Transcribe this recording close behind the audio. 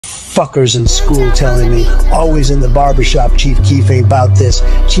fuckers in school telling me, always in the barbershop, Chief Keef ain't about this,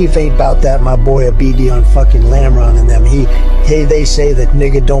 Chief ain't about that, my boy a BD on fucking Lamron and them. They say that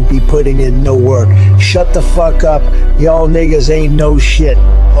nigga don't be putting in no work. Shut the fuck up. Y'all niggas ain't no shit.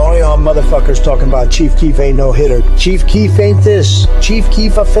 All y'all motherfuckers talking about Chief Keef ain't no hitter. Chief Keef ain't this. Chief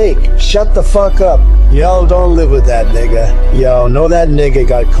Keef a fake. Shut the fuck up. Y'all don't live with that nigga. Y'all know that nigga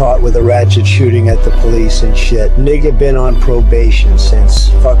got caught with a ratchet shooting at the police and shit. Nigga been on probation since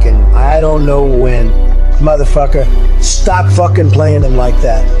fucking I don't know when. Motherfucker, stop fucking playing him like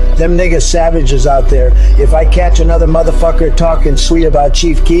that. Them niggas savages out there. If I catch another motherfucker talking sweet about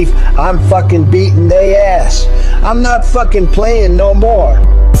Chief Keef, I'm fucking beating they ass. I'm not fucking playing no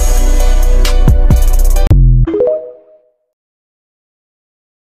more.